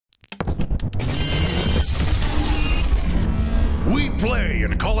We play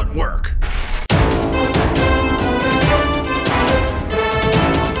and call it work.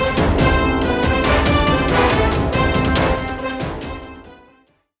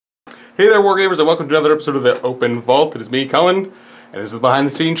 Hey there, Wargamers, and welcome to another episode of the Open Vault. It is me, Cullen, and this is the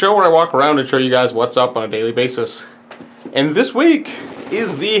behind-the-scenes show where I walk around and show you guys what's up on a daily basis. And this week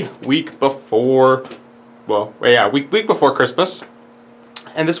is the week before, week before Christmas.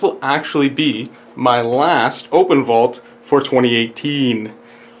 And this will actually be my last Open Vault for 2018.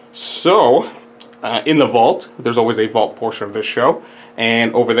 So, in the vault, there's always a vault portion of this show,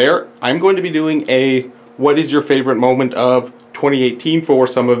 and over there, I'm going to be doing a what is your favorite moment of 2018 for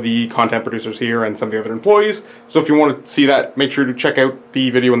some of the content producers here and some of the other employees. So if you want to see that, make sure to check out the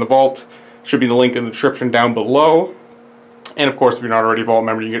video in the vault. Should be the link in the description down below. And of course, if you're not already a vault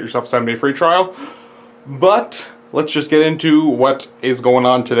member, you get yourself a 7-day free trial. But let's just get into what is going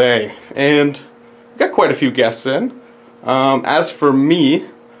on today. And we've got quite a few guests in. As for me,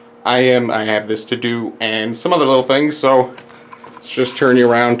 I have this to do and some other little things. So let's just turn you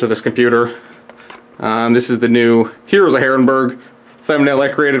around to this computer. This is the new Heroes of Herrenberg thumbnail I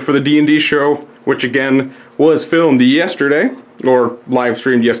created for the D&D show, which again was filmed yesterday, or live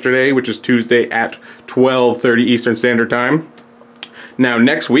streamed yesterday, which is Tuesday at 12:30 Eastern Standard Time. Now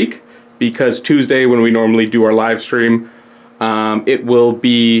next week, because Tuesday when we normally do our live stream, it will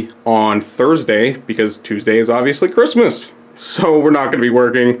be on Thursday, because Tuesday is obviously Christmas. So we're not going to be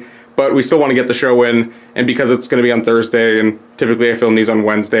working, but we still want to get the show in, and because it's going to be on Thursday, and typically I film these on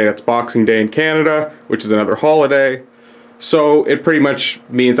Wednesday, that's Boxing Day in Canada, which is another holiday. So it pretty much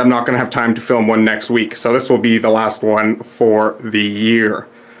means I'm not going to have time to film one next week. So this will be the last one for the year.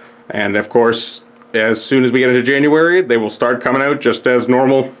 And of course, as soon as we get into January, they will start coming out just as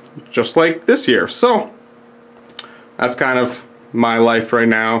normal, just like this year. So that's kind of my life right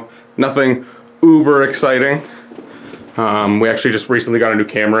now. Nothing uber exciting. We actually just recently got a new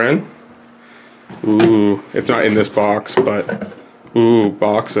camera in. Ooh, it's not in this box, but ooh,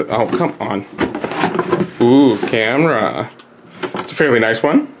 box it. Oh, come on. Ooh, camera. It's a fairly nice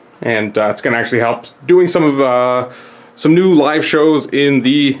one, and it's gonna actually help doing some of some new live shows in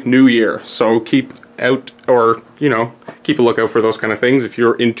the new year. So keep out, or you know, keep a lookout for those kind of things if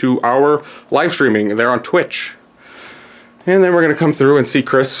you're into our live streaming. They're on Twitch. And then we're gonna come through and see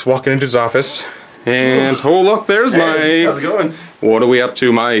Chris walking into his office. And oh look, there's Mike. How's it going? What are we up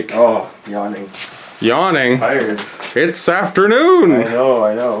to, Mike? Oh, yawning. Yawning? Tired. It's afternoon. I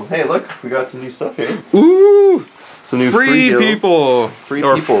know. Hey, look, we got some new stuff here. Ooh! Some new free people. Free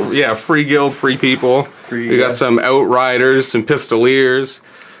peoples. Yeah, free guild, free people. We got some outriders, some pistoliers,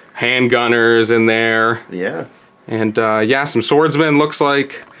 handgunners in there. Yeah. And yeah, some swordsmen looks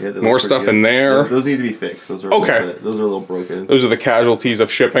like. Yeah, more stuff in there. Those need to be fixed. Those are okay. Those are a little broken. Those are the casualties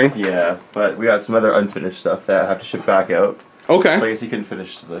of shipping. Yeah, but we got some other unfinished stuff that I have to ship back out. Okay. So I guess he couldn't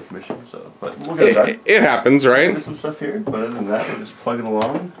finish the commission, so but we'll get it done. It happens, right? There's some stuff here, but other than that, we're just plugging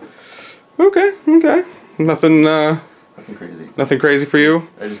along. Okay. Nothing crazy. Nothing crazy for you?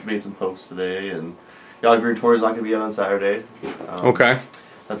 I just made some posts today, and the Green Tour is not going to be out on Saturday. Okay.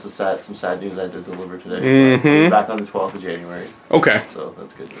 That's some sad news I did deliver today. We'll be back on the 12th of January. Okay. So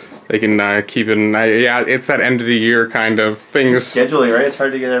that's good news. They can keep an eye. Yeah, it's that end of the year kind of things. Just scheduling, right? It's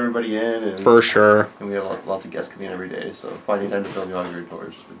hard to get everybody in. And, for sure. And we have lots of guests coming in every day, so finding time to film the Green Tour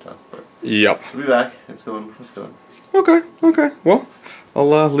has just been tough. But yep. We'll be back. It's going. Okay. Well,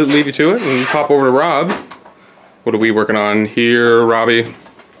 I'll leave you to it and pop over to Rob. What are we working on here, Robbie?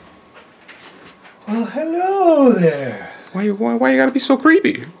 Well, hello there. Why you gotta be so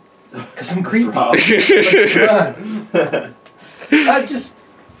creepy? Because I'm creepy. Just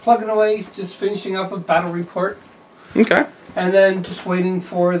plugging away, just finishing up a battle report. Okay. And then just waiting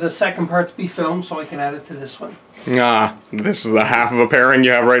for the second part to be filmed so I can add it to this one. This is the half of a pairing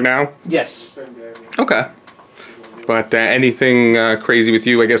you have right now? Yes. Okay. But anything crazy with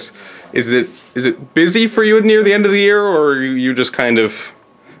you, I guess, is it busy for you near the end of the year, or are you just kind of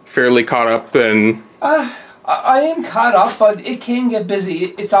fairly caught up and... I am caught up, but it can get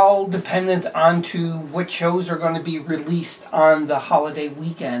busy. It's all dependent on to what shows are going to be released on the holiday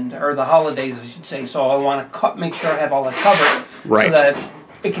weekend, or the holidays, I should say. So I want to make sure I have all that covered, right, so that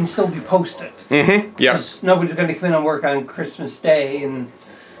it can still be posted. Mm-hmm. Yeah. Nobody's going to come in and work on Christmas Day, and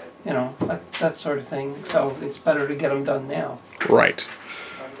you know that sort of thing. So it's better to get them done now. Right.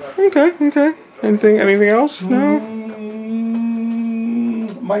 Okay. Anything else? No.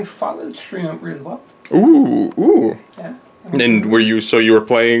 My Fallout stream went really well. Ooh. Yeah. And you were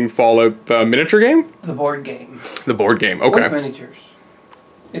playing Fallout miniature game? The board game. The board game, okay. With miniatures.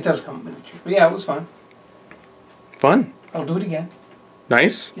 It does come with miniatures. But yeah, it was fun. Fun. I'll do it again.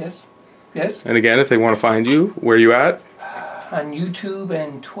 Nice. Yes. Yes. And again, if they want to find you, where are you at? on YouTube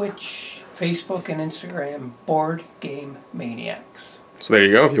and Twitch, Facebook, and Instagram, Board Game Maniacs. So there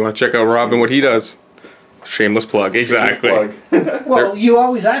you go. If you want to check out Rob and what he does. Shameless plug, exactly. Well, you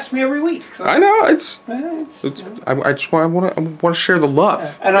always ask me every week. So I know I just want to share the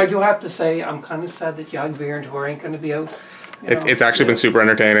love. and I do have to say, I'm kind of sad that Yog Veer Tour ain't going to be out. It's actually been super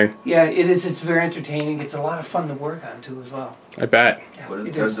entertaining. Yeah, it is. It's very entertaining. It's a lot of fun to work on too, as well. I bet. Yeah, What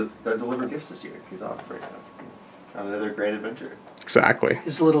is they're delivering gifts this year? He's off right now. Another great adventure. Exactly.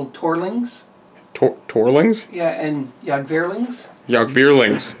 His little Torlings. Torlings? Yeah, and Yog Veerlings. Yog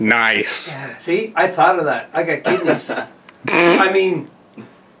Veerlings. Nice. Yeah, see, I thought of that. I got kidneys. I mean,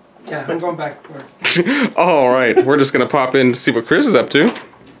 yeah, I'm going back to work. All right, we're just gonna pop in to see what Chris is up to.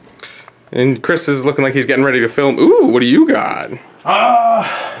 And Chris is looking like he's getting ready to film. Ooh, what do you got?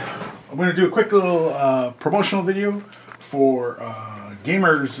 I'm going to do a quick little promotional video for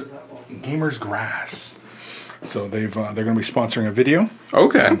Gamers Grass. So they're going to be sponsoring a video.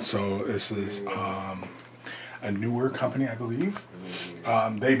 Okay. And so this is a newer company, I believe.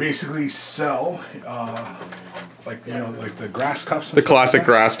 They basically sell like the grass tufts. The classic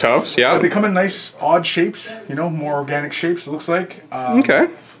grass tufts, yeah. They come in nice odd shapes, more organic shapes. It looks like. Okay.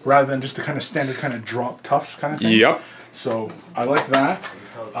 Rather than just the kind of standard kind of drop tufts kind of thing. Yep. So I like that.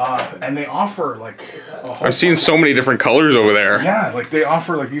 And they offer like a whole I've seen so many different colors over there. yeah, like they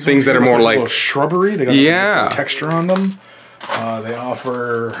offer like these Things ones that are with, more a like- little shrubbery. They got Yeah. like, texture on them. They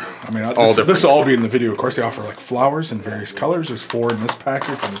offer, All this different. will all be in the video. Of course, they offer like flowers in various colors. There's 4 in this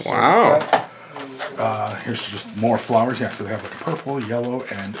package. And this Wow. set. Here's just more flowers. Yeah, so they have like a purple, yellow,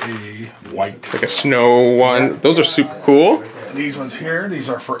 and a white. Like a snow one. Those are super cool. These ones here, these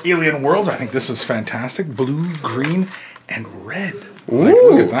are for Alien Worlds. I think this is fantastic. Blue, green, and red. Like,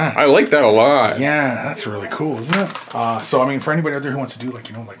 Ooh, look at that. I like that a lot. Yeah, that's really cool, isn't it? So I mean, for anybody out there who wants to do like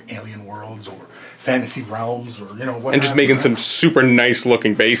Alien Worlds or Fantasy Realms or what, And just making some super nice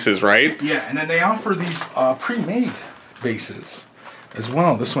looking bases, right? Yeah, and then they offer these pre-made bases as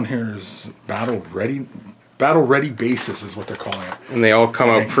well. This one here is battle ready bases is what they're calling it. And they all come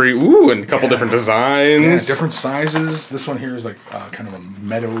out and a couple different Yeah, designs. different sizes. This one here is like kind of a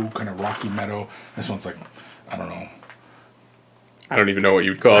meadow, kind of rocky meadow. This one's like, I don't know, I don't even know what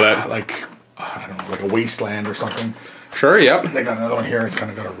you'd call that. like I don't know, like a wasteland or something. Sure, yep. They got another one here. It's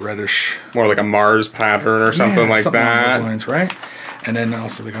kind of got a reddish, More like a Mars pattern or something like something along that. those lines, right? And then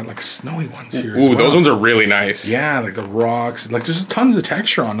also they got like snowy ones here. Ooh, those ones are really nice. Yeah, like the rocks, like there's just tons of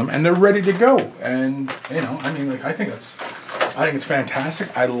texture on them, and they're ready to go. And I mean, like I think it's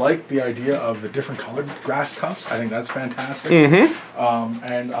fantastic. I like the idea of the different colored grass tufts. I think that's fantastic. Mm-hmm.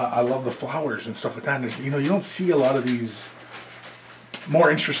 And I love the flowers and stuff like that. And you don't see a lot of these more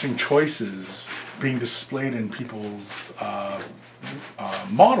interesting choices being displayed in people's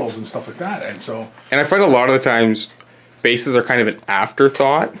models and stuff like that. And so And I find a lot of the times bases are kind of an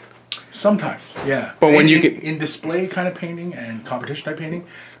afterthought. sometimes, yeah. But when you in, get- in display kind of painting and competition type painting,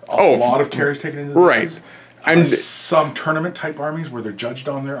 a Oh, lot of care is taken into right. this. And- Some tournament type armies where they're judged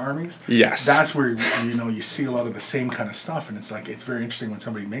on their armies. Yes. That's where you see a lot of the same kind of stuff, and it's like it's very interesting when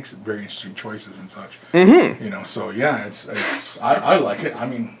somebody makes very interesting choices and such. Mm-hmm. So yeah, I like it. I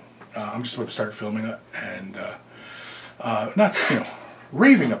mean, I'm just about to start filming it and not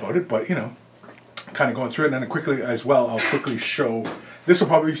raving about it, but kind of going through it. And then quickly as well, I'll quickly show. This will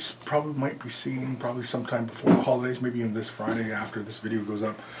probably might be seen probably sometime before the holidays, maybe even this Friday after this video goes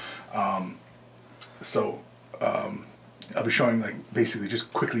up. I'll be showing like basically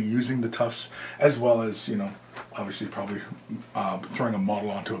just quickly using the tufts as well as obviously probably throwing a model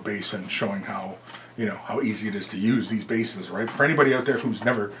onto a base and showing how how easy it is to use these bases, right? For anybody out there who's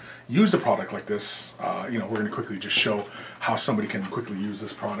never used a product like this, we're going to quickly just show how somebody can quickly use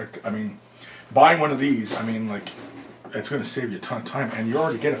this product. I mean, buying one of these, I mean, like, it's going to save you a ton of time, and you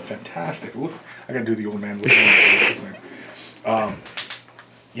already get a fantastic look. I got to do the old man look.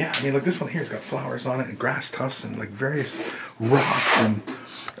 Yeah, I mean, like this one here has got flowers on it and grass tufts and like various rocks, and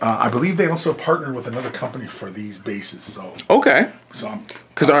I believe they also partnered with another company for these bases. So Okay.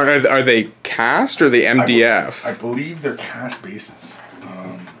 Because are they cast or the MDF? I believe they're cast bases.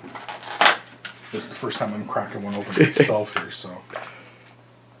 This is the first time I'm cracking one open myself here, so.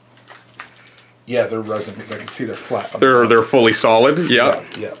 Yeah, they're resin because I can see they're flat. They're fully solid.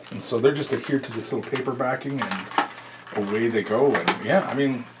 Yep. Yeah. And so they're just adhered to this little paper backing, and away they go. And yeah, I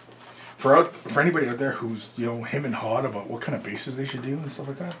mean, for anybody out there who's him and hawed about what kind of bases they should do and stuff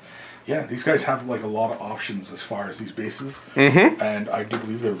like that, yeah, these guys have like a lot of options as far as these bases, and I do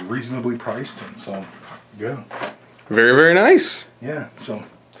believe they're reasonably priced, and so yeah, Very, very nice. yeah. So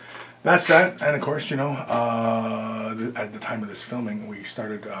that's that, and of course, at the time of this filming, we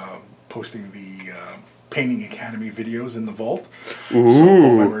started posting the Painting Academy videos in the vault. Ooh. So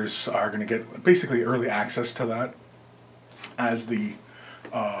vault members are going to get basically early access to that as the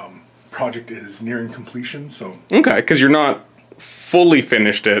project is nearing completion. So Okay, because you're not fully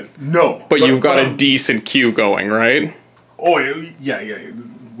finished it. no, But you've got a decent queue going, right? Oh yeah.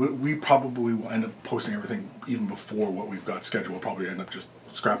 We probably will end up posting everything even before what we've got scheduled. We'll probably end up just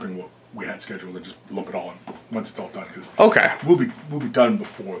scrapping what we had scheduled and just lump it all in once it's all done. Because Okay, we'll be done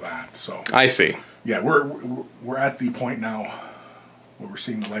before that. So I see. yeah, we're at the point now where we're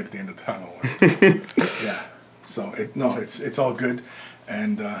seeing the light at the end of the tunnel. Yeah. So it's all good,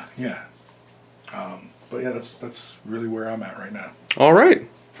 and yeah. But yeah, that's really where I'm at right now. All right.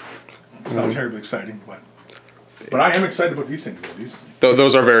 It's not terribly exciting, but I am excited about these things. Though. These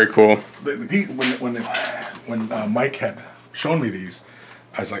Those are very cool. when Mike had shown me these,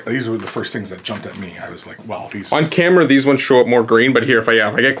 I was like, these were the first things that jumped at me. I was like, wow, these. On camera, these ones show up more green, but here, if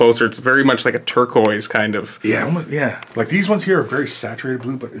I get closer, it's very much like a turquoise kind of. Yeah, almost, yeah. Like these ones here are very saturated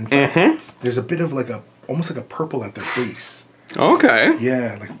blue, but in fact, there's a bit of almost like a purple at their base. Okay.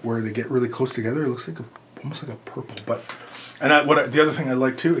 Yeah, like where they get really close together, it looks like almost like a purple. But the other thing I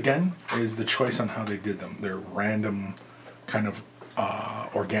like too, again, is the choice on how they did them. They're random, kind of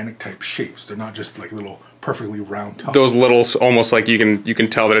organic type shapes. They're not just like little perfectly round tufts. Those little, almost like you can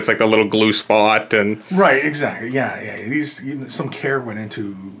tell that it's like a little glue spot and. Right, exactly. Yeah. Some care went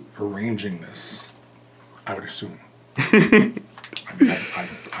into arranging this, I would assume. I mean,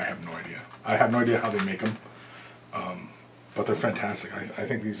 I have no idea. I have no idea how they make them. But they're fantastic. I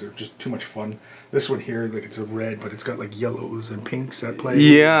think these are just too much fun. This one here, like it's a red, but it's got like yellows and pinks at play.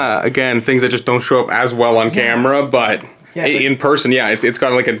 Yeah, again, things that just don't show up as well on camera, but in person, yeah, it's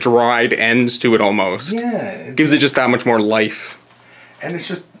got like a dried ends to it almost. Yeah. It gives it just that much more life. And it's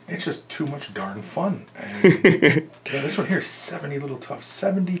just too much darn fun. And yeah, this one here is 70 little tufts.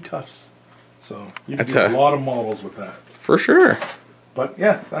 70 tufts. So you can do a lot of models with that. For sure. But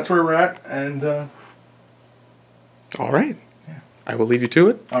yeah, that's where we're at, and all right. Yeah. I will leave you to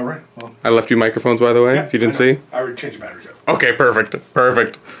it. All right. Well, I left you microphones, by the way, yeah, if you didn't see. I already changed the batteries out. Okay, perfect.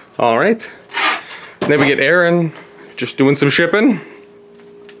 All right. And then we get Aaron just doing some shipping.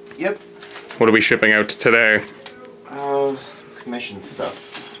 Yep. What are we shipping out today? Commission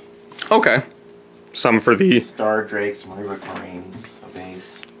stuff. Okay. Some for the... Star Drakes, some Rework Marines, a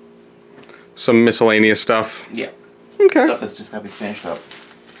base. Some miscellaneous stuff. Yeah. Okay. Stuff that's just gotta be finished up.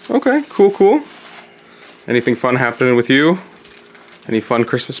 Okay, cool. Anything fun happening with you? Any fun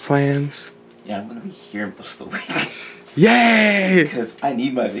Christmas plans? Yeah, I'm gonna be here most of the week. Yay! Because I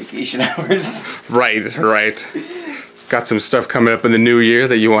need my vacation hours. Right. Got some stuff coming up in the new year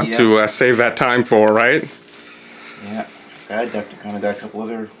that you want to save that time for, right? Yeah. I kind of got a couple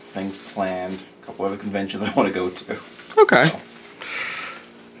other things planned. A couple other conventions I want to go to. Okay. So.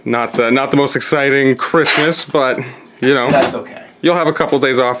 Not the most exciting Christmas, but, you know. That's okay. You'll have a couple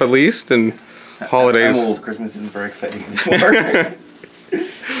days off at least, and holidays. I'm old. Christmas isn't very exciting anymore.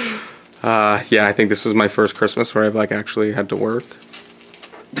 Yeah, I think this is my first Christmas where I've actually had to work.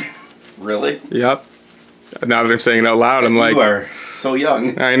 Really? Yep. Now that I'm saying it out loud, I'm like, you are so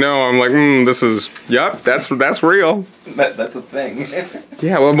young. I know. I'm like, this is. Yep, that's real. That's a thing.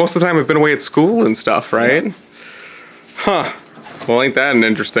 Yeah. Well, most of the time I've been away at school and stuff, right? Yeah. Huh. Well, ain't that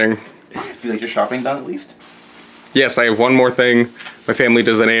interesting? Feel like you're shopping done at least? Yes, I have one more thing. My family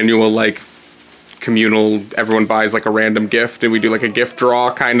does an annual communal, everyone buys a random gift and we do a gift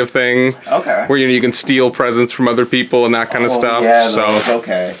draw kind of thing. Okay. Where you can steal presents from other people and that kind of stuff. Yeah, so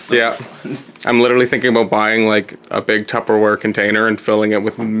okay. Yeah. I'm literally thinking about buying a big Tupperware container and filling it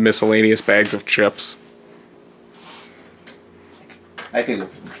with miscellaneous bags of chips. I could go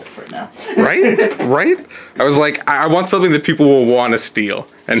for some chips right now. Right? I was like, I want something that people will want to steal.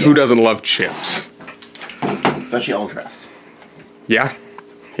 And who doesn't love chips? Especially all dressed. Yeah.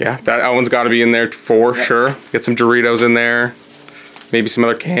 That one's got to be in there for sure. Get some Doritos in there. Maybe some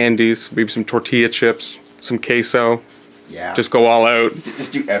other candies. Maybe some tortilla chips. Some queso. Yeah. Just go all out.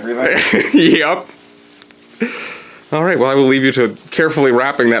 Just do everything. Yep. All right. Well, I will leave you to carefully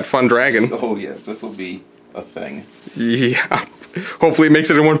wrapping that fun dragon. Oh yes, this will be a thing. Yeah. Hopefully it makes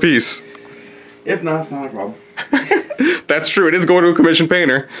it in one piece. If not, it's not a problem. That's true. It is going to a commissioned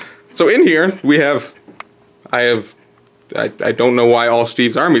painter. So in here we have. I don't know why all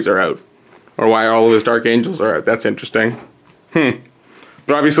Steve's armies are out. Or why all of his Dark Angels are out. That's interesting. But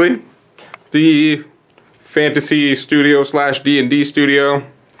obviously, the fantasy studio / D&D studio,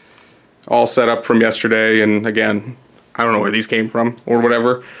 all set up from yesterday. And again, I don't know where these came from or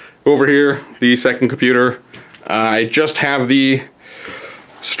whatever. Over here, the second computer. I just have the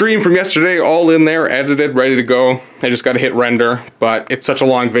stream from yesterday all in there, edited, ready to go. I just got to hit render, but it's such a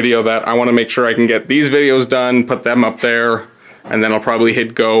long video that I want to make sure I can get these videos done, put them up there, and then I'll probably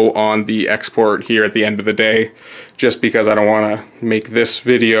hit go on the export here at the end of the day, just because I don't want to make this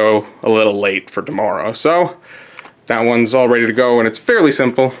video a little late for tomorrow. So that one's all ready to go, and it's fairly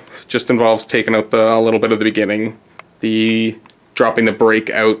simple. Just involves taking out a little bit of the beginning, dropping the break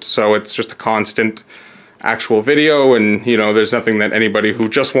out, so it's just a constant actual video, and you know, there's nothing that anybody who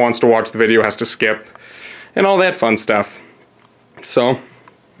just wants to watch the video has to skip, and all that fun stuff. So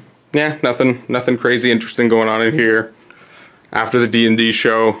yeah, nothing crazy interesting going on in here. After the D&D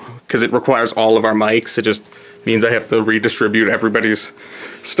show, because it requires all of our mics, it just means I have to redistribute everybody's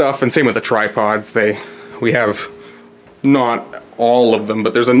stuff, and same with the tripods. We have not all of them,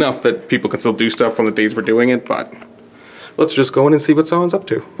 but there's enough that people can still do stuff on the days we're doing it. But let's just go in and see what someone's up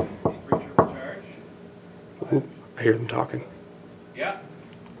to. Ooh, I hear them talking. Yeah.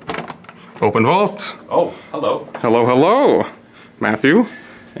 Open vault. Oh, hello. Hello, hello. Matthew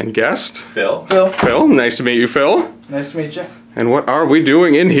and guest. Phil. Phil, nice to meet you, Phil. Nice to meet you. And what are we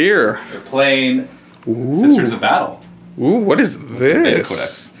doing in here? We're playing Ooh. Sisters of Battle. Ooh, what is this?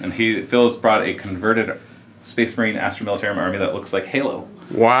 Codex. And Phil's brought a converted Space Marine Astro Militarum army that looks like Halo.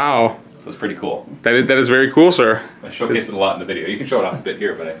 Wow. So it's pretty cool. That is very cool, sir. I showcase it a lot in the video. You can show it off a bit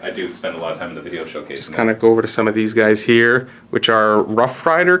here, but I do spend a lot of time in the video showcasing. Just kind of go over to some of these guys here, which are Rough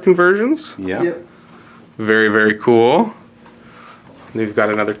Rider conversions. Yeah. Yep. Very, very cool. We've got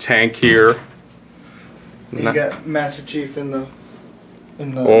another tank here. You got Master Chief in the.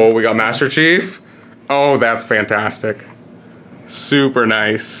 Oh, we got Master Chief. Oh, that's fantastic. Super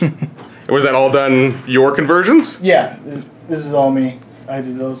nice. Was that all done your conversions? Yeah, this is all me. I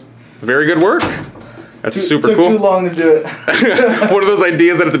did those. Very good work. That's super took cool. Too long to do it. One of those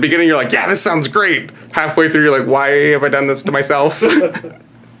ideas that at the beginning you're like, yeah, this sounds great. Halfway through you're like, why have I done this to myself?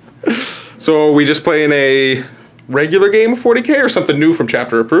 So we just playing a regular game of 40K or something new from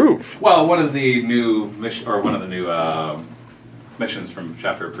Chapter Approved? Well, one of the new missions from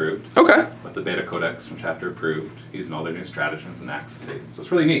Chapter Approved. Okay. With the Beta Codex from Chapter Approved, using all their new stratagems and acts of faith. So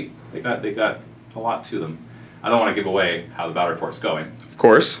it's really neat. They got a lot to them. I don't want to give away how the battle report's going. Of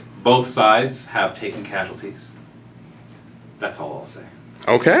course. Both sides have taken casualties. That's all I'll say.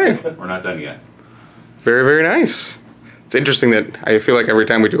 Okay. We're not done yet. Very, very nice. It's interesting that I feel like every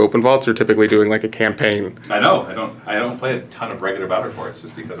time we do open vaults, we're typically doing like a campaign. I know. I don't play a ton of regular battle reports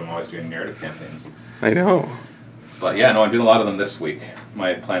just because I'm always doing narrative campaigns. I know. But yeah, no, I'm doing a lot of them this week.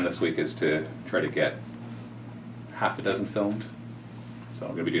 My plan this week is to try to get half a dozen filmed. So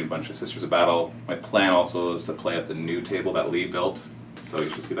I'm going to be doing a bunch of Sisters of Battle. My plan also is to play at the new table that Lee built. So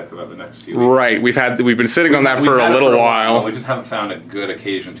you should see that come out in the next few weeks. Right, we've been sitting on that for a little while. We just haven't found a good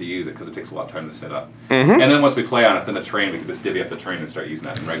occasion to use it because it takes a lot of time to set up. Mm-hmm. And then once we play on it, then the terrain, we can just divvy up the terrain and start using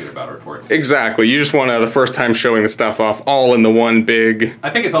that in regular battle reports. Exactly. You just want to, the first time showing the stuff off, all in the one big... I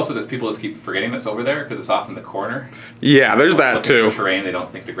think it's also that people just keep forgetting that's over there because it's off in the corner. Yeah, there's that too. For terrain, they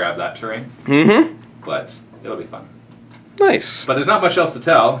don't think to grab that terrain. Mm-hmm. But it'll be fun. Nice. But there's not much else to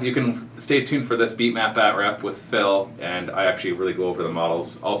tell. You can stay tuned for this Beat Map Bat Rep with Phil, and I actually really go over the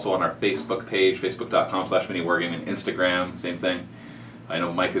models. Also on our Facebook page, facebook.com/MiniWarGaming, and Instagram, same thing. I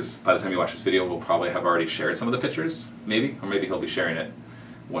know Mike is, by the time you watch this video, will probably have already shared some of the pictures, maybe, or maybe he'll be sharing it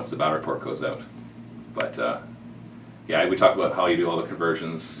once the battle report goes out. But yeah, we talk about how you do all the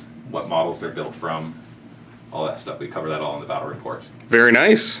conversions, what models they're built from, all that stuff. We cover that all in the battle report. Very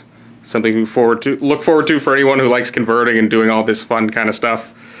nice. Something to look forward to for anyone who likes converting and doing all this fun kind of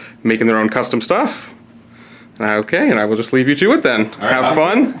stuff, making their own custom stuff. Okay, and I will just leave you to it then. All right, have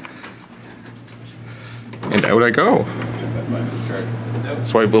fun. And out I go.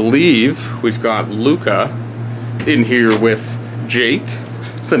 So I believe we've got Luca in here with Jake.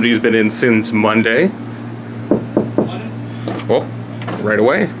 Somebody who's been in since Monday. Oh, right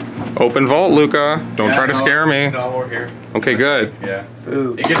away. Open vault, Luca. Don't try to scare me. No, we're here. Okay, good. Yeah.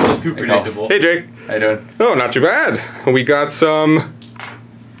 It gets a little too predictable. Hey, Jake. How you doing? Oh, not too bad. We got some...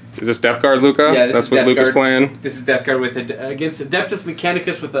 Is this Death Guard, Luca? Yeah, this That's is what Death Luca's Guard. playing? This is Death Guard with against Adeptus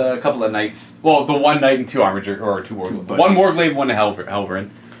Mechanicus with a couple of knights. Well, the one knight and two armature, or two warglaive. One warglaive, one Helverin.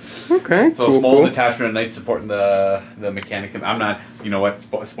 Okay, So cool, small cool. detachment of knights supporting the Mechanicum. I'm not, you know what,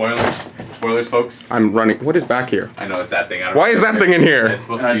 spoilers, folks. I'm running... What is back here? I know it's that thing. I don't Why is that thing in here? It's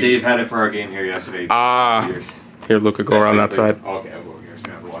supposed to be... Dave had it for our game here yesterday. Ah. Here, Luca, go around that side. Oh, okay, I'll go over here. So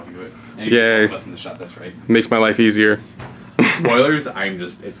I'm going to walk into it. And Yay. Listen to the shot, that's right. Makes my life easier. Spoilers,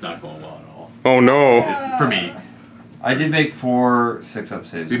 it's not going well at all. Oh, no. For me. I did make 4 6-up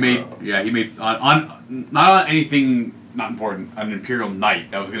saves. He made, yeah, he made, not on anything not important, an Imperial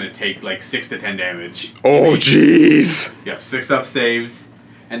Knight that was going to take like 6 to 10 damage. Oh, jeez. Yeah, 6-up saves.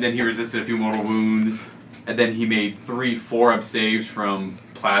 and then he resisted a few mortal wounds, and then he made 3 4-up saves from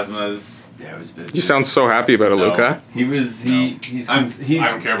plasmas. Yeah, it was big. You sound so happy about it, No. Luca. He was I don't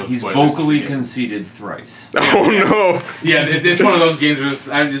care about he's spoilers. vocally conceded thrice. Oh no! Yeah, it's one of those games where it's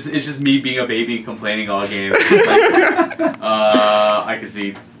just me being a baby complaining all game. I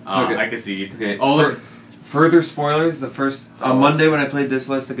concede. Okay. I concede. Okay. Oh, look. Further spoilers. The first on Monday when I played this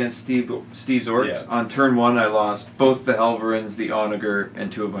list against Steve's Orcs, Yeah. on turn 1 I lost both the Helverins, the Onager,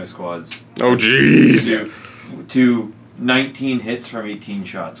 and 2 of my squads. Oh jeez. To 19 hits from 18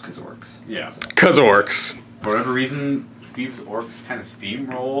 shots because Orcs. Yeah. So. Cause orcs. For whatever reason, Steve's Orcs kind of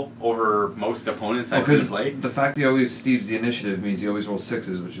steamroll over most opponents I've seen Because play. the fact he always Steve's the initiative means he always rolls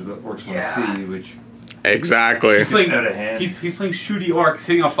 6s, which is what Orcs want to see, which Exactly. He's playing out of hand. He's playing shooty Orcs,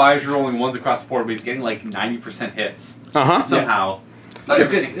 hitting on 5s, rolling 1s across the board, but he's getting like 90% hits somehow. It was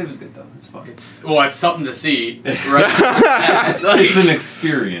good. It was good though. It's fun. It's something to see, right? It's an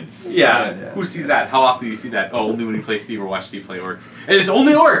experience. Yeah. Who sees that? How often do you see that? Oh, only when you play Steve or watch Steve play Orcs. And it's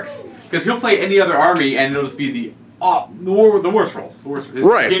only Orcs! Because he'll play any other army and it'll just be the worst rolls. The worst.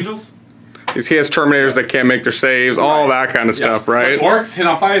 Right. Angels? He has Terminators that can't make their saves, all that kind of stuff, right? Like Orcs hit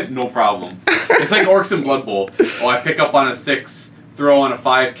on 5s, no problem. It's like Orcs in Blood Bowl. Oh, I pick up on a 6, throw on a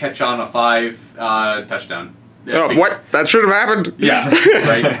 5, catch on a 5, touchdown. Yeah, Oh, what? That should have happened. Yeah,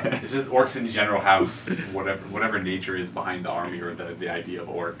 right. It's just Orcs in general have whatever nature is behind the army or the idea of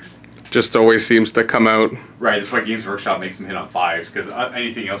Orcs. Just always seems to come out. Right, that's why Games Workshop makes them hit on 5s, because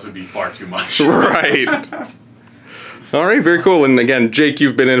anything else would be far too much. Right. All right, very cool. And again, Jake,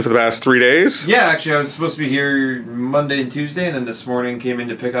 you've been in for the past 3 days. Yeah, actually, I was supposed to be here Monday and Tuesday, and then this morning came in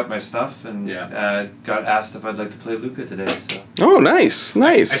to pick up my stuff, and got asked if I'd like to play Luca today. So. Oh, nice,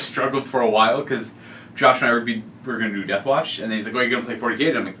 nice. I struggled for a while because Josh and I were going to do Death Watch, and then he's like, "Oh, you're going to play 40k?"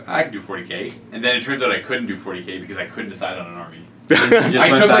 And I'm like, "I can do 40k." And then it turns out I couldn't do 40k because I couldn't decide on an army. Just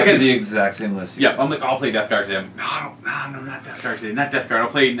I went took back like to the exact same list. Yeah, I'm like, I'll play Death Guard today. I'm like, no, not Death Guard today. Not Death Guard. I'll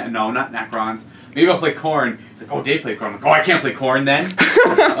play, no, not Necrons. Maybe I'll play Khorne. He's like, oh, Dave played Khorne. I'm like, oh, I can't play Khorne then.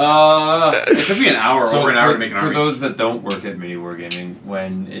 It took me an hour, over an hour to make an army. For those that don't work at MiniWarGaming,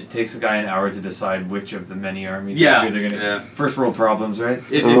 when it takes a guy an hour to decide which of the many armies they're gonna first world problems, right?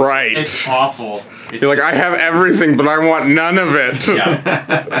 Right. It's awful. You're like, I have everything, but I want none of it.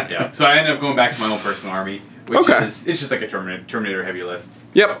 Yeah. So I ended up going back to my own personal army, which is, it's just like a Terminator heavy list.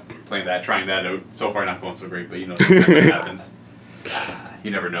 Yep. Playing that, trying that out. So far not going so great, but you know, something happens. You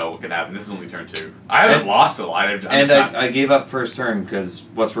never know what can happen. This is only turn 2. I haven't lost a lot. I gave up first turn because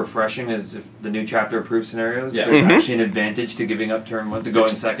what's refreshing is if the new chapter approved scenarios, there's actually an advantage to giving up turn 1 to going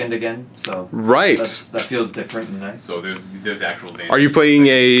second again. So that feels different and nice. So there's the actual advantage. Are you playing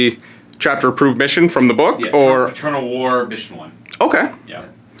a chapter approved mission from the book, or Eternal War Mission 1? Okay. Yeah.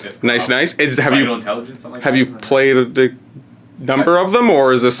 Nice. Have Vital Intelligence, something like have that? you played the number of them,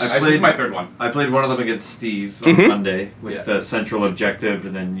 or is this? This is my third one. I played one of them against Steve on Monday with the central objective,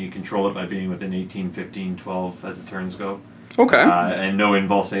 and then you control it by being within 18, 15, 12 as the turns go. Okay. And no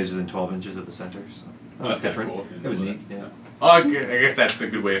invul saves within 12 inches of the center. So that was different. Cool. It was neat. Yeah. Oh, I guess that's a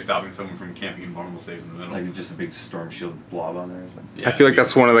good way of stopping someone from camping in vulnerable saves in the middle. Like just a big storm shield blob on there. Yeah, I feel like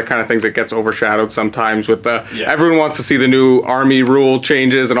that's one of the kind of things that gets overshadowed sometimes with the everyone wants to see the new army rule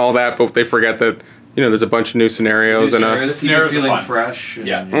changes and all that, but they forget that there's a bunch of new scenarios and the scenarios feeling fun. fresh.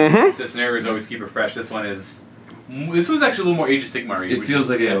 And, The scenarios always keep it fresh. This was actually a little more Age of Sigmar. It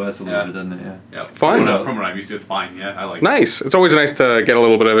feels like AOS a little bit, doesn't it? Yeah. Fun. From what I'm used to, it's fine. Yeah, I like it. Nice. It's always nice to get a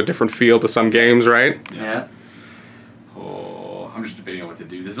little bit of a different feel to some games, right? Yeah. Oh, I'm just debating on what to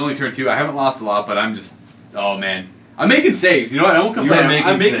do. This is only turn 2. I haven't lost a lot, but I'm just, oh man. I'm making saves. You know what? I won't complain.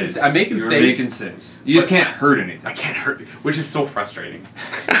 I'm making saves. You just can't hurt anything. I can't hurt, which is so frustrating.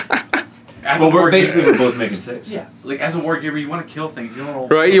 We're both making saves. Yeah, like as a wargamer, you want to kill things. You don't roll.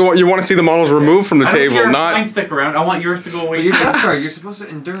 Right. You want to see the models removed from the table, I don't care not. if mine stick around. I want yours to go away. But you're Death Guard. You're supposed to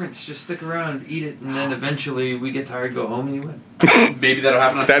endurance. Just stick around, eat it, and then eventually we get tired, go home, and you win. Maybe that'll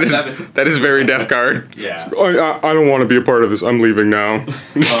happen on That is 7. that is very Death Guard. Yeah. I don't want to be a part of this. I'm leaving now.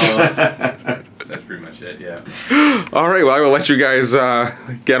 That's pretty much it. Yeah. All right. Well, I will let you guys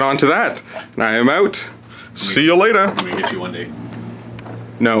get on to that. And I am out. See you later. I'm gonna get you one day.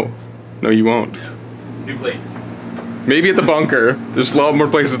 No, you won't. Yeah. New place. Maybe at the bunker. There's a lot more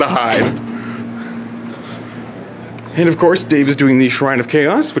places to hide. And of course, Dave is doing the Shrine of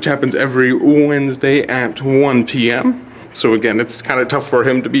Chaos, which happens every Wednesday at 1 p.m. So again, it's kind of tough for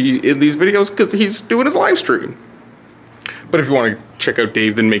him to be in these videos because he's doing his live stream. But if you want to check out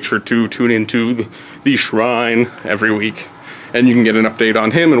Dave, then make sure to tune into the Shrine every week. And you can get an update on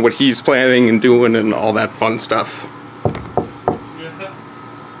him and what he's planning and doing and all that fun stuff.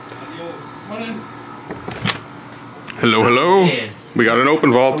 Hello. Yeah. We got an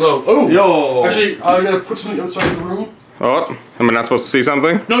open vault. Hello. Oh. Yo. Actually, I gotta put something outside the room. Oh, am I not supposed to see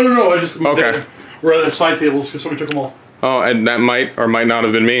something? No. I just Okay. We're at the side tables because somebody took them all. Oh, and that might or might not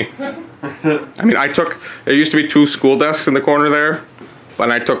have been me. I mean, there used to be 2 school desks in the corner there,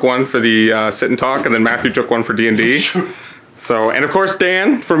 and I took one for the sit and talk, and then Matthew took one for D&D. So, and of course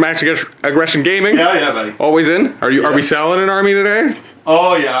Dan from Max Aggression Gaming. Yeah, buddy. Always in. Are we selling an army today?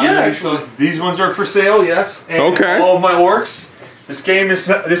 Oh yeah. Yeah, Actually, these ones are for sale. Yes. And Okay. all of my orcs. This game is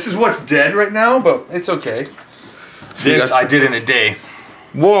not, this is what's dead right now, but it's okay. This I did in a day.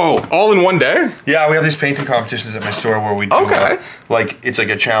 Whoa! All in one day? Yeah, we have these painting competitions at my store where we do Okay. like it's like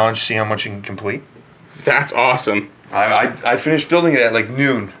a challenge, see how much you can complete. That's awesome. I finished building it at like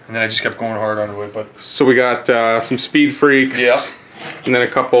noon, and then I just kept going hard onto it. But So we got some speed freaks. Yeah. And then a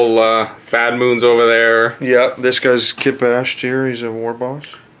couple bad moons over there. yeah, this guy's Kip Ashed here. He's a war boss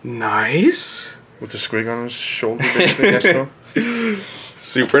Nice. with the squig on his shoulder, basically. Yes, no?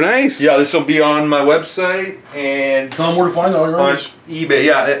 Super nice. Yeah, this will be on my website and Tell them where to find all your on armies. eBay.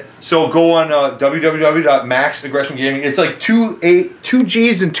 Yeah, so go on www.maxaggressiongaming. It's like two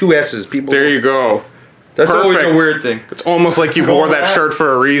G's and 2 S's. People. There you go. That's always a Perfect. weird thing. It's almost like you wore that shirt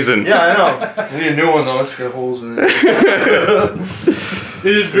for a reason. Yeah, I know. I need a new one though. It's got holes in it.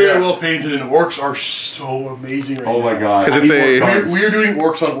 It is very well painted, and orcs are so amazing right now. Oh my god. 'Cause it's a- We are doing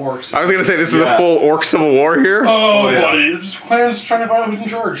orcs on orcs. I was gonna say this is a Yeah. full orc civil war here. Oh, yeah. buddy. This clan's trying to find out who's in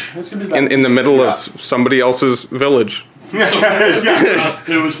charge. It's going to be that. In the middle of somebody else's village.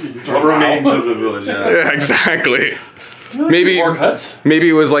 It was Remains of the village. Yeah. Yeah, exactly. Maybe Orc huts. maybe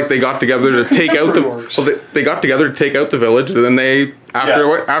it was like they got together to take out the Orcs. well, they got together to take out the village, and then they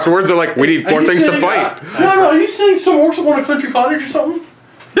afterwards they're like, we need more you things to saying- fight. No, are you saying some orcs want a country cottage or something?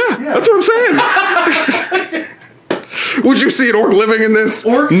 Yeah, that's what I'm saying. Would you see an orc living in this?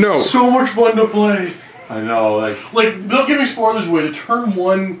 Orc, No. so much fun to play. I know. Like Like, without giving spoilers away, to turn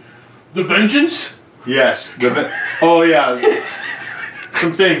 1, the Vengeance, yes. Oh yeah.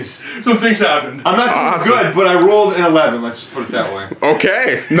 Some things. some things happened. I'm not Awesome. good, but I rolled an 11. Let's just put it that way.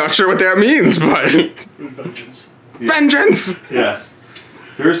 Okay, not sure what that means, but It was Vengeance. vengeance. Yes.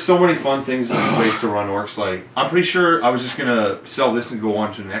 There's so many fun things and ways to run orcs. Like I'm pretty sure I was just gonna sell this and go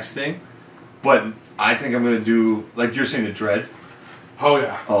on to the next thing, but I think I'm gonna do like you're saying the dread. Oh,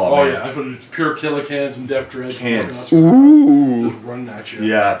 yeah. Oh, Oh, man. yeah. That's what it's pure killer cans and death dreads. Cans. Ooh, Just running at you.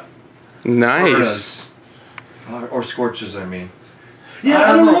 Yeah. nice. Or scorches. I mean.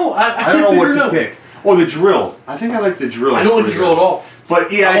 Yeah, I don't know. I I can't don't know what figure it to out. pick. Oh, the drill. I think I like the drill. I don't like the drill at all.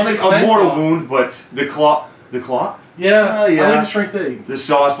 But yeah, I it's like like a clan mortal claw. wound. But the claw. The claw. Yeah, yeah. I like the strength 8. The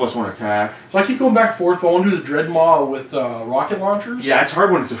sauce +1 attack. So I keep going back and forth. I want to do the Dread Maw with rocket launchers. Yeah, it's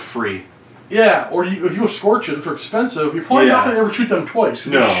hard when it's a free. Yeah, or if you have Scorches, which are expensive, you're probably not Yeah. going to ever shoot them twice.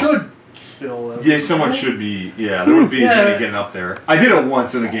 'Cause No. you should kill them. Yeah, someone should be. Yeah, there would be as Yeah. many getting up there. I did it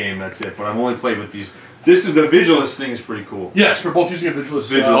once in a game. That's it. But I've only played with these. This is the Vigilus thing is pretty cool. Yes, we're both using a Vigilus.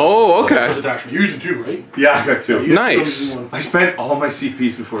 Vigilus. Oh, okay. Attachment. You're using 2, right? Yeah, I got 2. You're Nice. using one. I spent all my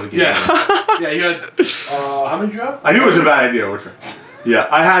CPs before the game. Yes. Yeah, you had. How many did you have? I knew it was a bad idea. Which one? Yeah,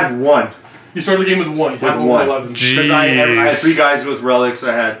 I had 1. You started the game with 1. You With have over 1. 11. Because I had 3 guys with relics.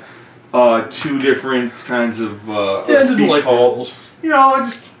 I had 2 different kinds of Yeah, this is speed like pole. rolls. You know, I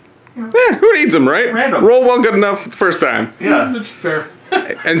just Who needs them, right? Random. Roll well good enough the first time. yeah. That's fair.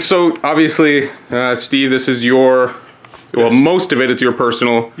 And so, obviously, Steve, this is your... Well, most of it is your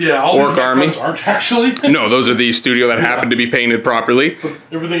personal Yeah, all orc the army. armies aren't actually. No, those are the studio that happen to be painted properly.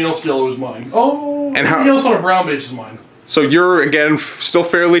 Everything else yellow is mine. Oh, And how- everything else on a brown base is mine. So you're, again, still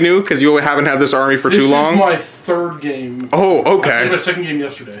fairly new because you haven't had this army for This too long? is my 3rd game. Oh, I played okay. my 2nd game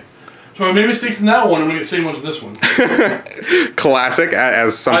yesterday. So I made mistakes in that one, and we get the same ones in this one. Classic,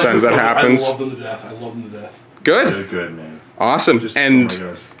 as sometimes that happens. I love them to death. I love them to death. Good. Good, man. Awesome. Just And so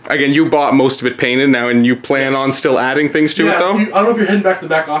many guys. again, you bought most of it painted now, and you plan on still adding things to it, I though? don't know if you're heading back to the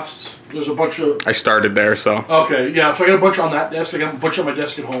back office. There's a bunch of... I started there, so... Okay, yeah, so I got a bunch on that desk. I got a bunch on my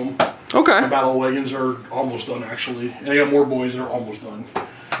desk at home. My Okay. battle wagons are almost done, actually. And I got more boys that are almost done. And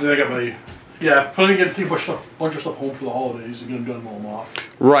then I got my... Yeah, planning to take a bunch of stuff home for the holidays and get them done while I'm off.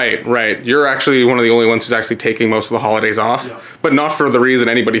 Right, right. You're actually one of the only ones who's actually taking most of the holidays off, Yeah. but not for the reason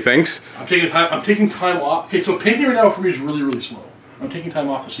anybody thinks. I'm taking time off. Okay, so painting right now for me is really, really slow. I'm taking time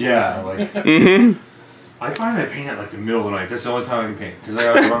off to slow Yeah, down. like Mm-hmm. I find I paint at like the middle of the night. That's the only time I can paint because I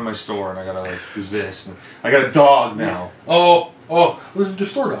gotta run my store and I gotta like do this. And I got a dog now. Oh, there's the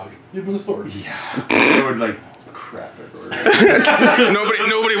store dog. You've been in the store. Yeah, I would like crap everywhere.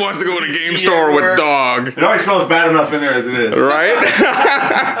 Nobody wants to go in a game store with dog, It already smells bad enough in there as it is. right?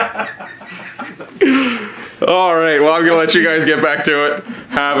 All right, well, I'm going to let you guys get back to it.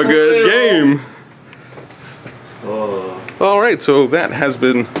 Have a good game. Oh. Alright, so that has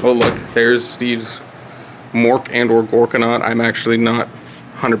been, oh look, there's Steve's Mork and or Gorkanaut. I'm actually not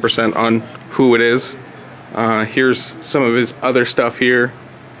 100% on who it is. Here's some of his other stuff here,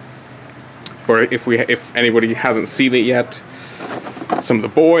 for if anybody hasn't seen it yet. Some of the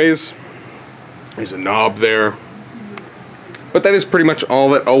boys. There's a knob there. But that is pretty much all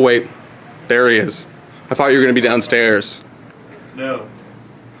that, oh wait, there he is. I thought you were going to be downstairs. No.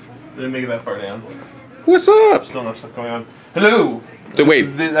 Didn't make it that far down. What's up? Still enough stuff going on. Hello!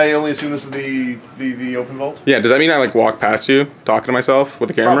 Wait. I only assume this is the open vault? Yeah, does that mean I like walk past you, talking to myself with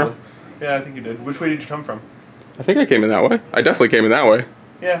the camera? Probably. Yeah, I think you did. Which way did you come from? I think I came in that way. I definitely came in that way.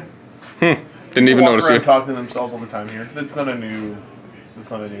 Yeah. Didn't even notice you. Talking to themselves all the time here. It's not a new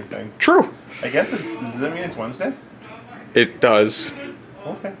thing. True. I guess does that mean it's Wednesday? It does.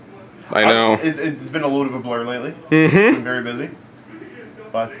 Okay. I know. It's been a load of a blur lately. Mm-hmm. Been very busy.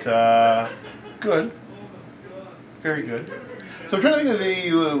 But, good. Very good. So I'm trying to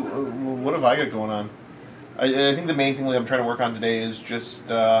think of what have I got going on? I think the main thing that I'm trying to work on today is just,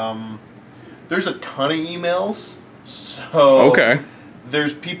 there's a ton of emails. So okay.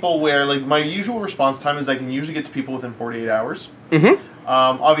 There's people where, like, my usual response time is I can usually get to people within 48 hours. Mm-hmm.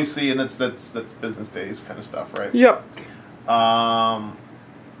 Obviously, and that's business days kind of stuff, right? Yep.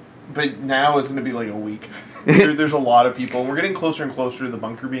 But now it's going to be like a week. There's a lot of people. We're getting closer and closer to the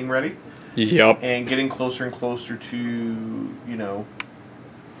bunker being ready. Yep. And getting closer and closer to, you know,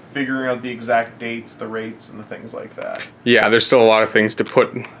 figuring out the exact dates, the rates, and the things like that. Yeah, there's still a lot of things to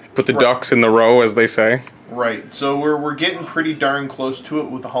put the ducks in the row, as they say. Right. So we're getting pretty darn close to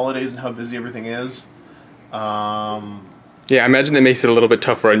it with the holidays and how busy everything is. Yeah, I imagine that makes it a little bit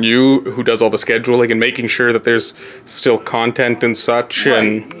tougher on you, who does all the scheduling and making sure that there's still content and such.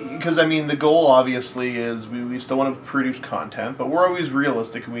 Right. Because, I mean, the goal, obviously, is we still want to produce content, but we're always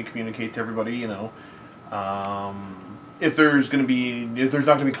realistic and we communicate to everybody, you know, if there's not going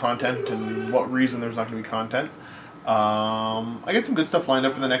to be content and what reason there's not going to be content. I got some good stuff lined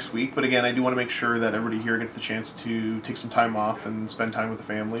up for the next week, but again, I do want to make sure that everybody here gets the chance to take some time off and spend time with the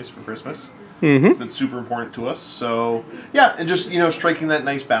families for Christmas. Mm-hmm. That's super important to us. So, yeah, and just, you know, striking that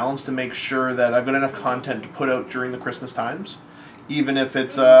nice balance to make sure that I've got enough content to put out during the Christmas times, even if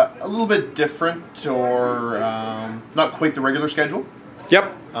it's a little bit different or not quite the regular schedule.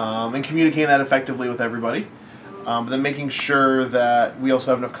 Yep. And communicating that effectively with everybody. But then making sure that we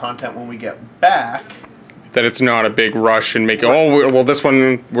also have enough content when we get back. That it's not a big rush and make, oh, well, this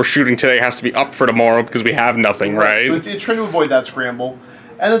one we're shooting today has to be up for tomorrow because we have nothing, right? So it's trying to avoid that scramble.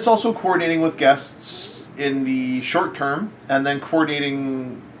 And it's also coordinating with guests in the short term, and then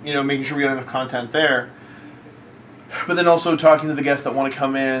coordinating, you know, making sure we got enough content there. But then also talking to the guests that want to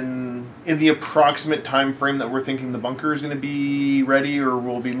come in the approximate time frame that we're thinking the bunker is going to be ready or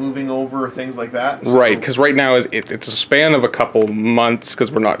we'll be moving over, or things like that. So, right, because right now it's a span of a couple months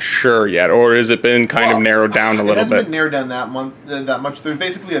because we're not sure yet, or has it been kind of narrowed down a little bit? It hasn't been narrowed down that much. There's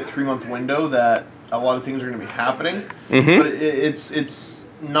basically a 3-month window that a lot of things are going to be happening, but it's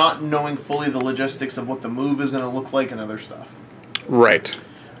not knowing fully the logistics of what the move is going to look like and other stuff. Right.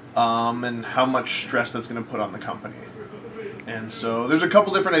 And how much stress that's going to put on the company. And so there's a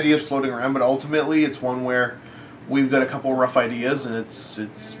couple different ideas floating around, but ultimately it's one where we've got a couple rough ideas, and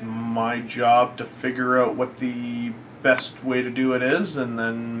it's my job to figure out what the best way to do it is, and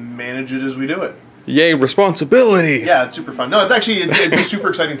then manage it as we do it. Yay, responsibility! Yeah, it's super fun. No, it's actually it's a super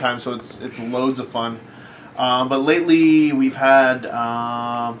exciting time, so it's loads of fun. But lately we've had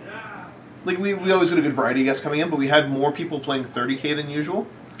like we always get a good variety of guests coming in, but we had more people playing 30K than usual.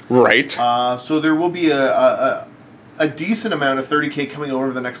 Right. So there will be a decent amount of 30K coming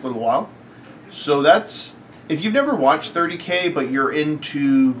over the next little while. So that's, if you've never watched 30K, but if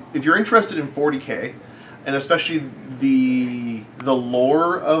you're interested in 40K, and especially the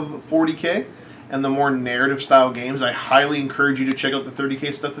lore of 40K and the more narrative style games, I highly encourage you to check out the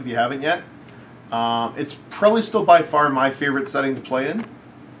 30K stuff if you haven't yet. It's probably still by far my favorite setting to play in.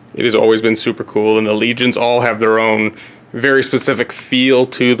 It has always been super cool, and the legions all have their own very specific feel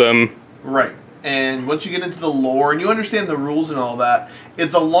to them. Right. And once you get into the lore and you understand the rules and all that,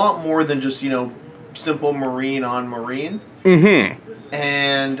 it's a lot more than just, you know, simple marine on marine. Mm-hmm.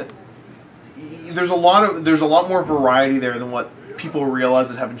 And there's a lot more variety there than what people realize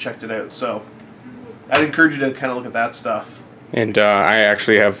that haven't checked it out. So I'd encourage you to kind of look at that stuff. And I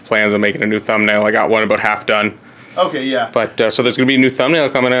actually have plans on making a new thumbnail. I got one about half done. Okay, yeah. But so there's going to be a new thumbnail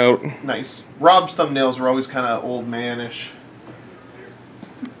coming out. Nice. Rob's thumbnails were always kind of old man-ish.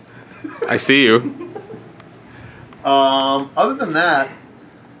 I see you. Other than that,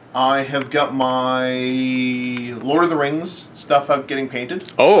 I have got my Lord of the Rings stuff out getting painted.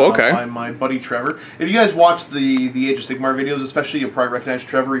 Oh, okay. By my buddy Trevor. If you guys watch the Age of Sigmar videos, especially, you'll probably recognize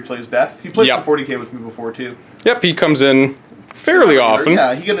Trevor. He plays Death. He played Yep. for 40K with me before, too. Yep, he comes in fairly often.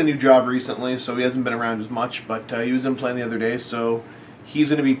 Yeah, he got a new job recently, so he hasn't been around as much, but he was in playing the other day, so he's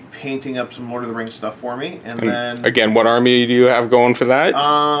going to be painting up some Lord of the Rings stuff for me. And then... Again, what army do you have going for that?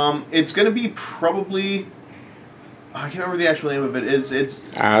 It's going to be probably... I can't remember the actual name of it. It's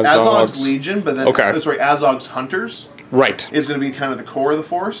Azog's Legion, but then Azog's Hunters. Right. Is going to be kind of the core of the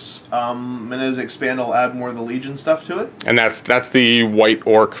force. And as they expand, I'll add more of the Legion stuff to it. And that's the white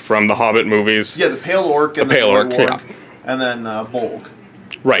orc from the Hobbit movies. Yeah, the pale orc and the pale orc, yeah. And then Bolg.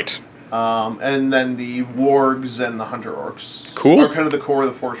 Right. And then the wargs and the hunter orcs. Cool. Are kind of the core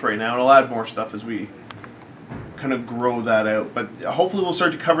of the force right now, and I'll add more stuff as we kind of grow that out. But hopefully we'll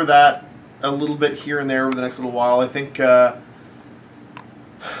start to cover that a little bit here and there over the next little while. I think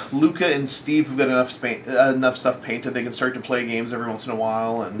Luca and Steve have got enough stuff painted. They can start to play games every once in a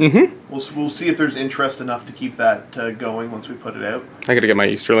while, and we'll see if there's interest enough to keep that going once we put it out. I got to get my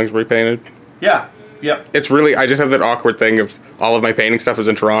Easterlings repainted. Yeah. Yep. It's really, I just have that awkward thing of all of my painting stuff is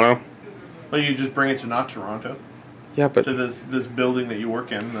in Toronto. Well, you just bring it to not Toronto. Yeah, but to this building that you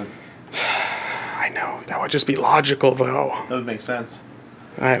work in. I know that would just be logical, though. That would make sense.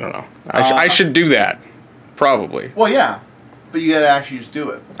 I don't know. I should do that, probably. Well, yeah, but you got to actually just do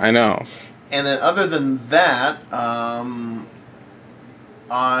it. I know. And then, other than that,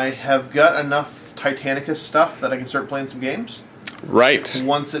 I have got enough Titanicus stuff that I can start playing some games. Right.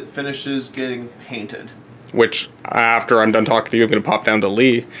 Once it finishes getting painted. Which, after I'm done talking to you, I'm going to pop down to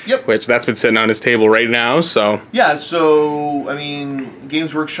Lee. Yep. Which, that's been sitting on his table right now, so... Yeah, so, I mean,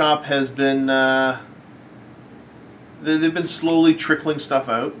 Games Workshop has been... they've been slowly trickling stuff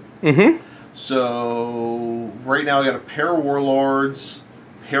out. Mm-hmm. So, right now I got a pair of Warlords,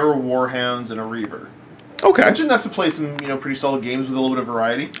 pair of Warhounds, and a Reaver. Okay. Which is enough to play some, pretty solid games with a little bit of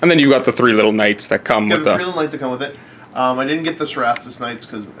variety. And then you've got the 3 little knights that come with the 3 little knights that come with it. I didn't get the Cerastus Knights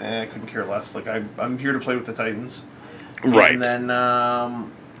because I couldn't care less. Like I'm here to play with the Titans. Right. And then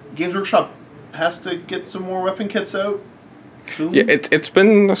Games Workshop has to get some more weapon kits out soon. Yeah, it's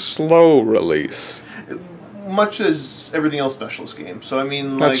been a slow release. Much as everything else specialist games. So I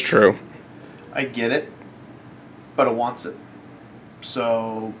mean, that's true. I get it, but it wants it.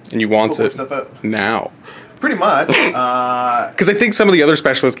 So and you want it now. Pretty much. Because I think some of the other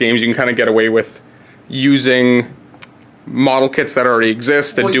specialist games you can kind of get away with using model kits that already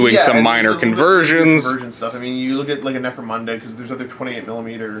exist and doing some minor conversions. Conversion stuff. I mean, you look at like a Necromunda because there's other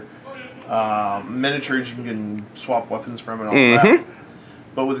 28mm miniatures you can swap weapons from and all that.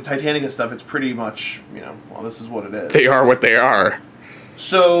 But with the Titanica stuff, it's pretty much, well, this is what it is. They are what they are.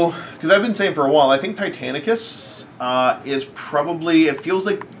 So, because I've been saying for a while, I think Titanicus is probably, it feels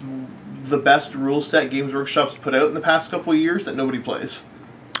like the best rule set Games Workshop's put out in the past couple of years that nobody plays.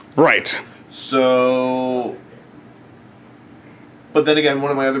 Right. So... But then again,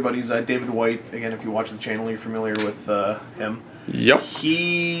 one of my other buddies, David White, again, if you watch the channel, you're familiar with him. Yep.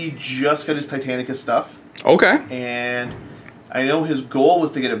 He just got his Titanicus stuff. Okay. And I know his goal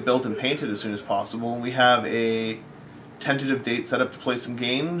was to get it built and painted as soon as possible. And we have a tentative date set up to play some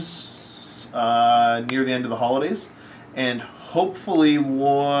games near the end of the holidays. And hopefully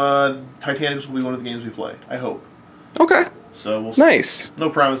Titanicus will be one of the games we play. I hope. Okay. So we'll see. Nice. No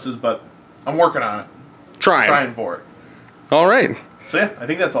promises, but I'm working on it. Trying for it. All right. So yeah, I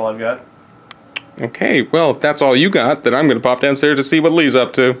think that's all I've got. Okay, well, if that's all you got, then I'm going to pop downstairs to see what Lee's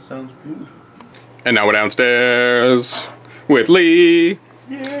up to. Sounds good. And now we're downstairs with Lee.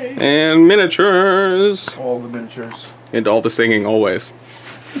 Yay. And miniatures. All the miniatures. And all the singing, always.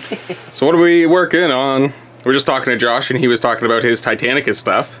 So what are we working on? We're just talking to Josh, and he was talking about his Titanicus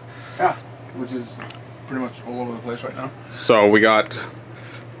stuff. Yeah, which is pretty much all over the place right now. So we got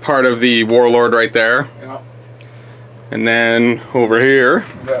part of the Warlord right there. Yeah. And then over here,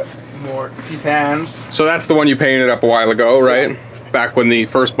 we got more Titans. So that's the one you painted up a while ago, right? Yeah. Back when the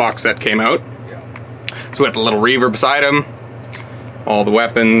first box set came out. Yeah. So we got the little Reaver beside him. All the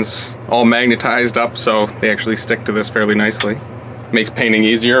weapons, all magnetized up, so they actually stick to this fairly nicely. Makes painting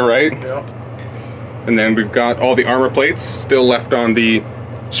easier, right? Yeah. And then we've got all the armor plates still left on the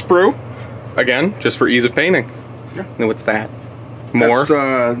sprue. Again, just for ease of painting. Yeah. And what's that? More?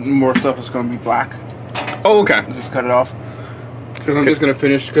 That's, more stuff is going to be black. Oh, okay. Just cut it off. Because I'm just going to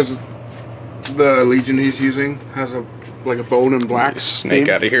finish, because the Legion he's using has a bone and black snake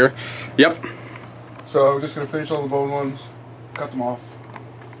out of here. Yep. So I'm just going to finish all the bone ones, cut them off,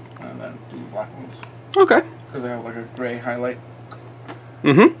 and then do the black ones. Okay. Because they have like a gray highlight.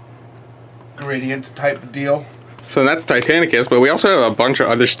 Mm-hmm. Gradient type deal. So that's Titanicus, but we also have a bunch of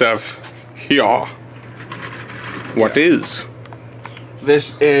other stuff here. What is?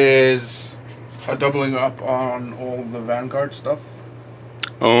 This is a doubling up on all the Vanguard stuff.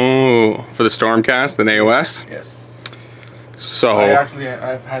 Oh, for the Stormcast and AOS? Yes. So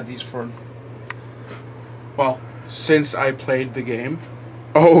I've had these for, well, since I played the game.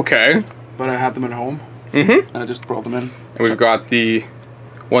 Oh, okay. But I had them at home. Mm-hmm. And I just brought them in. And we've got the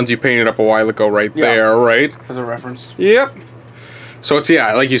ones you painted up a while ago right there, right? As a reference. Yep. So it's,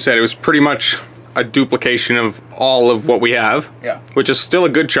 yeah, like you said, it was pretty much a duplication of all of what we have. Yeah. Which is still a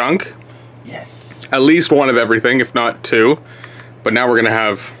good chunk. Yes. At least one of everything, if not two. But now we're going to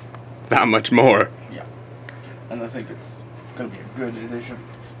have that much more. Yeah. And I think it's going to be a good addition.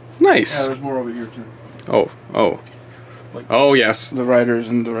 Nice. Yeah, there's more over here too. Oh. Like oh, yes. The riders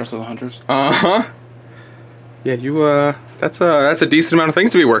and the rest of the hunters. Uh-huh. Yeah, you, that's a decent amount of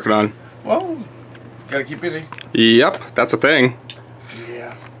things to be working on. Well, gotta keep busy. Yep, that's a thing.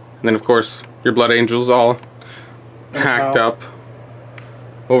 Yeah. And then, of course, your Blood Angels all packed up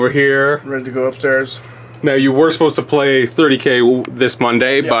over here. Ready to go upstairs. Now, you were supposed to play 30K this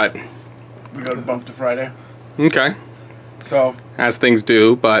Monday, but... we got it bumped to Friday. Okay. So... as things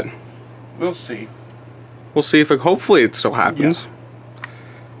do, but... we'll see. We'll see if hopefully it still happens. Yeah.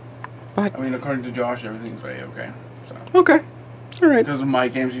 But... I mean, according to Josh, everything's very okay. So. Okay. Alright. Because my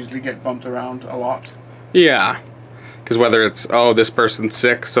games usually get bumped around a lot. Yeah. Because whether it's, oh, this person's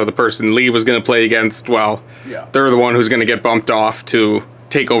sick, so the person Lee was going to play against, well, they're the one who's going to get bumped off to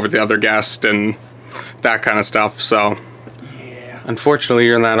take over the other guest and that kind of stuff, so... yeah. Unfortunately,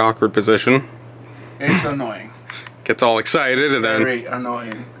 you're in that awkward position. It's annoying. Gets all excited and then... very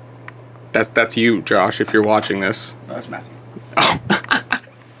annoying. That's you, Josh, if you're watching this. No, that's Matthew. Oh.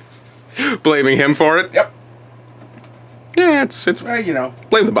 Blaming him for it? Yep. Yeah, it's you know.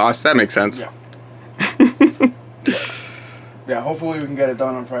 Blame the boss. That makes sense. Yeah. Yeah, hopefully we can get it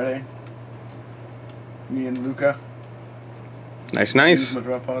done on Friday. Me and Luca. Nice. Use my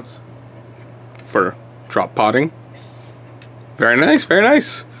drop pods. For drop potting. Yes. Very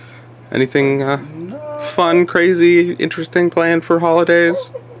nice. Anything fun, crazy, interesting planned for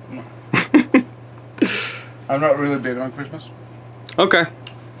holidays? No. I'm not really big on Christmas. Okay.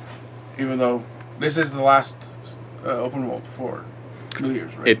 Even though this is the last open world before New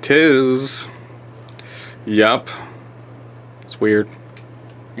Year's, right? It is. Yup. It's weird.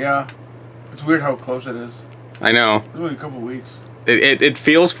 Yeah. It's weird how close it is. I know. It's only a couple of weeks. It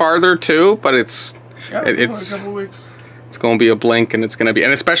feels farther too, but it's... yeah, it's only a couple of weeks. It's going to be a blink, and it's going to be...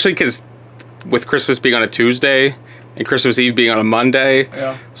 and especially because with Christmas being on a Tuesday and Christmas Eve being on a Monday,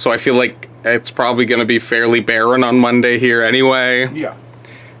 yeah. So I feel like it's probably going to be fairly barren on Monday here anyway. Yeah.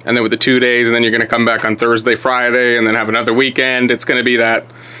 And then with the 2 days, and then you're going to come back on Thursday, Friday, and then have another weekend. It's going to be that...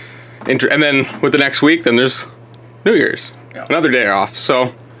 and then with the next week, then there's New Year's. Yeah. Another day off,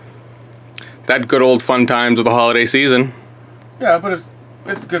 so... that good old fun times of the holiday season. Yeah, but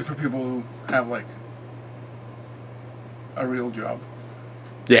it's good for people who have, like, a real job.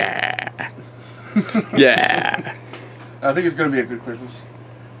 Yeah. Yeah. I think it's going to be a good Christmas.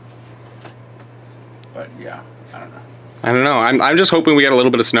 But, yeah, I don't know. I'm just hoping we get a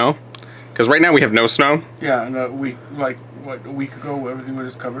little bit of snow. Because right now we have no snow. Yeah, and a week ago, everything was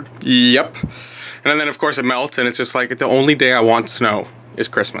just covered. Yep. And then, of course, it melts, and it's just like, the only day I want snow is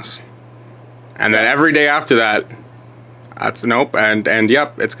Christmas. And then every day after that, that's nope, and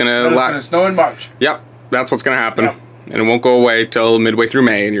yep, it's gonna snow in March. Yep, that's what's gonna happen. Yep. And it won't go away till midway through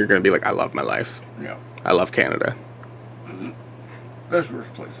May, and you're gonna be like, I love my life. Yeah. I love Canada. There's worse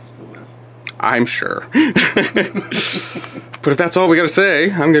places to live. I'm sure. But if that's all we gotta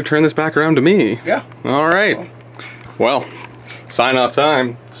say, I'm gonna turn this back around to me. Yeah. All right. Well, sign off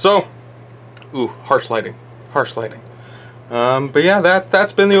time. So, ooh, harsh lighting. But yeah,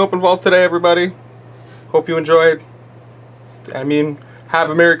 that's been the Open Vault today, everybody. Hope you enjoyed. I mean, have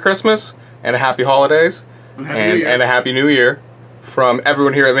a Merry Christmas and a Happy Holidays and a Happy New Year from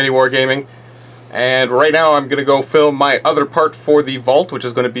everyone here at MiniWarGaming. And right now I'm going to go film my other part for the Vault, which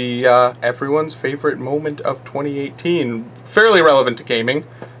is going to be everyone's favorite moment of 2018. Fairly relevant to gaming.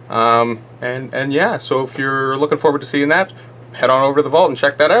 And yeah, so if you're looking forward to seeing that, head on over to the Vault and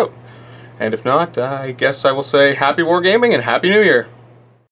check that out. And if not, I guess I will say Happy Wargaming and Happy New Year.